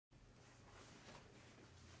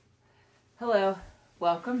Hello,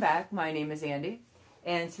 welcome back. My name is Andy,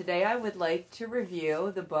 and today I would like to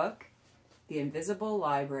review the book, The Invisible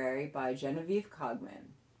Library by Genevieve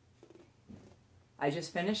Cogman. I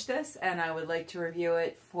just finished this, and I would like to review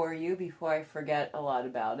it for you before I forget a lot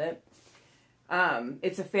about it.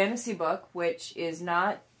 It's a fantasy book, which is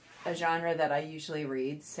not a genre that I usually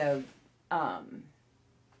read, so I'm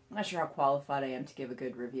not sure how qualified I am to give a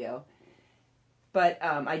good review. But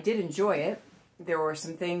I did enjoy it. There were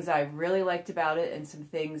some things I really liked about it and some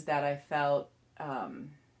things that I felt I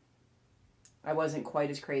wasn't quite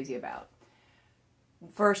as crazy about.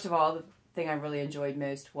 First of all, the thing I really enjoyed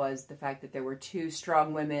most was the fact that there were two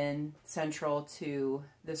strong women central to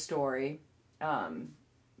the story. And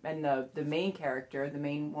the main character, the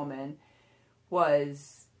main woman,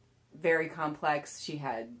 was very complex. She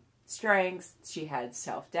had strengths. She had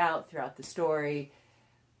self-doubt throughout the story.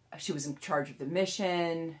 She was in charge of the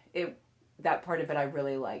mission. That part of it I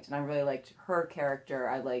really liked. And I really liked her character.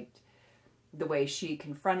 I liked the way she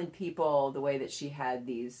confronted people, the way that she had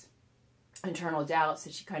these internal doubts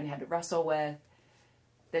that she kind of had to wrestle with,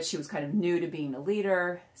 that she was kind of new to being a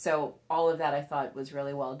leader. So all of that I thought was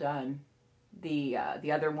really well done. The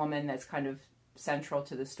other woman that's kind of central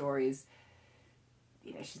to the stories,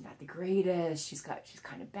 you know, she's not the greatest. She's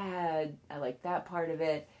kind of bad. I like that part of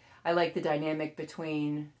it. I like the dynamic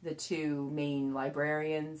between the two main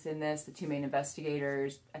librarians in this, the two main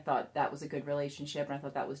investigators. I thought that was a good relationship, and I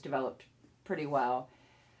thought that was developed pretty well.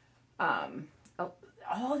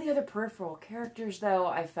 All the other peripheral characters, though,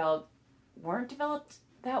 I felt weren't developed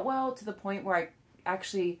that well, to the point where I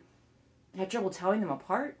actually had trouble telling them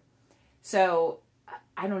apart. So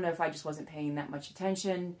I don't know if I just wasn't paying that much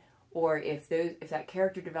attention, or if that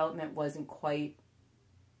character development wasn't quite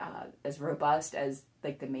as robust as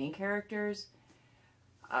like the main characters.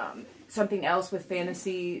 Something else with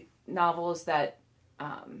fantasy novels that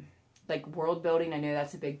like world building, I know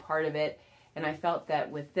that's a big part of it, and I felt that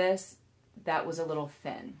with this, that was a little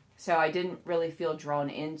thin. So I didn't really feel drawn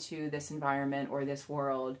into this environment or this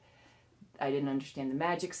world. I didn't understand the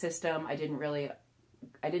magic system. I didn't really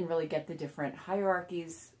get the different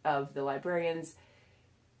hierarchies of the librarians.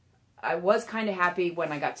 I was kind of happy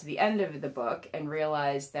when I got to the end of the book and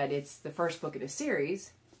realized that it's the first book in a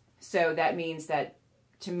series. So that means that,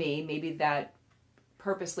 to me, maybe that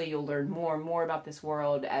purposely you'll learn more and more about this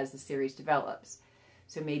world as the series develops.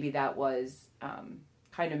 So maybe that was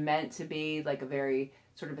kind of meant to be like a very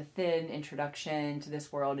sort of a thin introduction to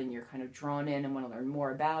this world, and you're kind of drawn in and want to learn more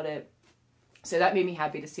about it. So that made me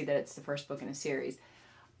happy to see that it's the first book in a series.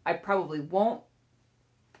 I probably won't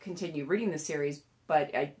continue reading the series, but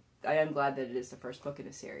I am glad that it is the first book in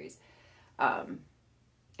a series. And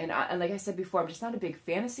like I said before, I'm just not a big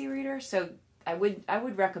fantasy reader, so I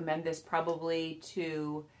would recommend this probably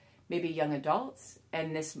to maybe young adults,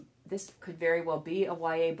 and this could very well be a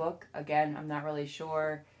YA book. Again, I'm not really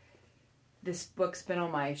sure. This book's been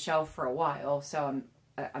on my shelf for a while, so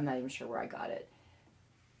I'm not even sure where I got it.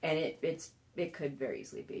 And it could very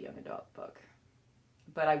easily be a young adult book.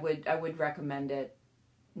 But I would recommend it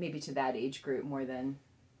maybe to that age group more than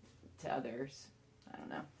to others. I don't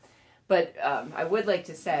know. But I would like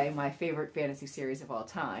to say my favorite fantasy series of all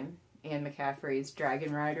time, Anne McCaffrey's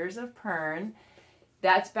Dragon Riders of Pern.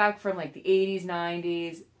 That's back from like the 80s,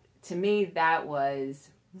 90s. To me, that was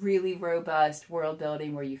really robust world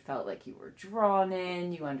building where you felt like you were drawn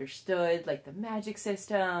in, you understood like the magic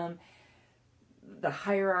system, the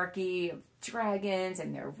hierarchy of dragons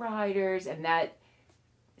and their riders, and that.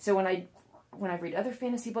 So when I read other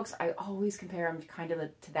fantasy books, I always compare them kind of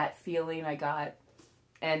to that feeling I got,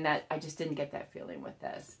 and that I just didn't get that feeling with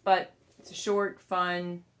this. But it's a short,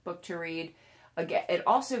 fun book to read. Again, it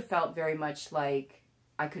also felt very much like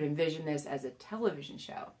I could envision this as a television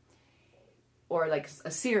show or like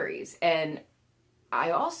a series. And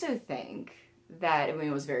I also think that, I mean,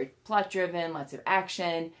 it was very plot-driven, lots of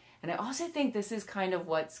action, and I also think this is kind of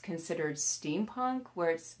what's considered steampunk, where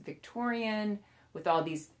it's Victorian with all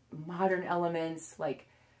these modern elements like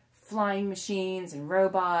flying machines and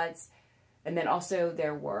robots. And then also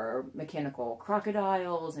there were mechanical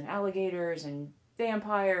crocodiles and alligators and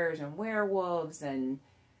vampires and werewolves and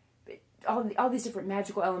all these different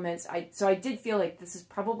magical elements. So I did feel like this is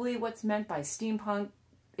probably what's meant by steampunk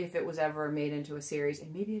if it was ever made into a series.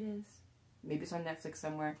 And maybe it is. Maybe it's on Netflix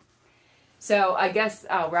somewhere. So I guess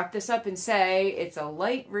I'll wrap this up and say it's a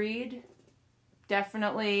light read.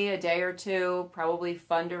 Definitely a day or two, probably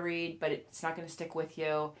fun to read, but it's not going to stick with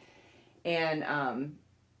you. And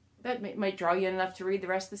that might draw you enough to read the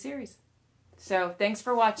rest of the series. So thanks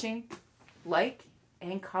for watching. Like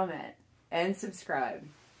and comment and subscribe.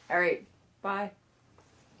 All right, bye.